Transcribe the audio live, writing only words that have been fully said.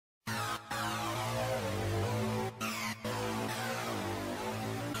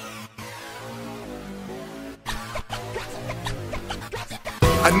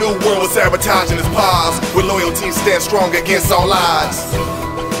A new world was sabotaging his paws. With loyalty stand strong against all odds.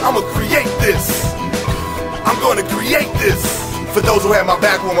 I'ma create this. I'm gonna create this. For those who had my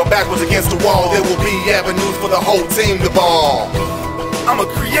back when my back was against the wall, there will be avenues for the whole team to ball. I'ma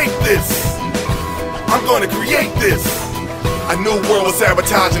create this. I'm gonna create this. A new world was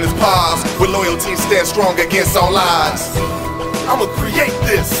sabotaging his paws. With loyalty stand strong against all odds. I'ma create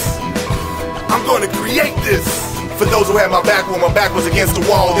this. I'm gonna create this. For those who had my back when my back was against the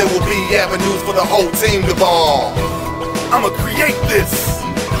wall, there will be avenues for the whole team to ball. I'ma create this.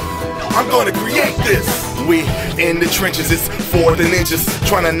 I'm gonna create this. We in the trenches, it's 4th and inches,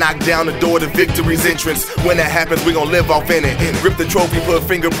 trying to knock down the door to victory's entrance. When that happens, we gon' live off in it. Rip the trophy, put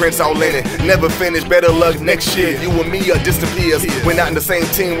fingerprints all in it. Never finish, better luck next year. You and me are distant peers. We're not in the same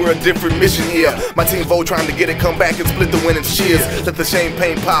team, we're a different mission here. My team vote trying to get it, come back and split the winnings. Cheers, let the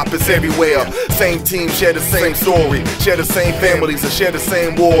champagne pop, it's everywhere. Same team, share the same story. Share the same families and share the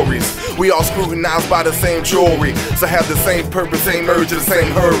same worries. We all scrutinized by the same jewelry. So have the same purpose, same urge, the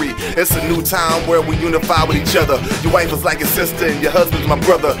same hurry. It's a new time where we unify with each other. Your wife is like your sister and your husband's my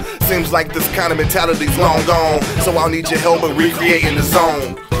brother. Seems like this kind of mentality's long gone, so I'll need your help in recreating the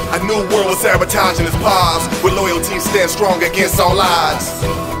zone. A new world was sabotaging his paws. With loyalty stand strong against all odds.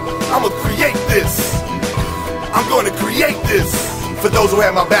 I'ma create this. I'm gonna create this. For those who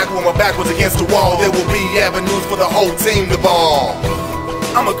had my back when my back was against the wall, there will be avenues for the whole team to ball.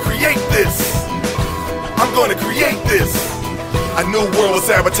 I'ma create this. I'm gonna create this. A new world was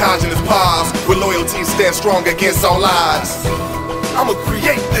sabotaging his paws. With loyalty stand strong against all odds. I'ma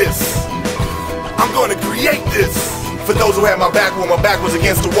create this. I'm gonna create this. For those who had my back when my back was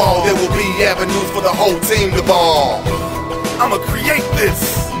against the wall, there will be avenues for the whole team to ball. I'ma create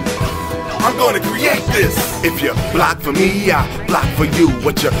this. I'm gonna create this. If you block for me, I block for you.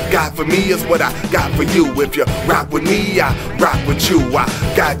 What you got for me is what I got for you. If you rock with me, I rock with you. I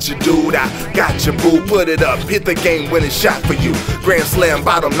got you, dude, I got you, boo. Put it up, hit the game winning shot for you. Grand slam,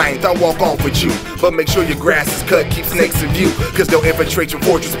 bottom ninth, I walk off with you. But make sure your grass is cut, keep snakes in view. Cause they'll infiltrate your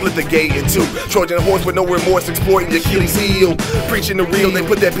fortress, split the gate in two. Trojan horse with no remorse, exploiting your Achilles heel. Preaching the real, they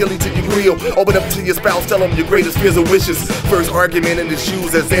put that pilly to your grill. Open up to your spouse, tell them your greatest fears and wishes. First argument in the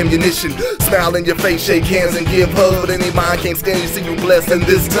shoes as ammunition. Smile in your face, shake hands and give hugs. But any mind can't stand you, see you blessed and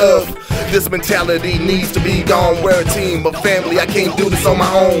this tough. This mentality needs to be gone. We're a team, a family, I can't do this on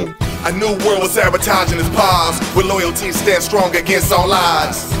my own. A new world was sabotaging his paws. With loyalty stand strong against all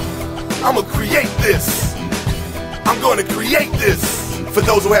odds. I'ma create this. I'm gonna create this. For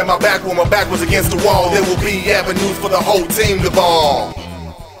those who had my back when my back was against the wall, there will be avenues for the whole team to ball.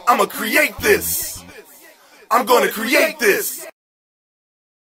 I'ma create this. I'm gonna create this.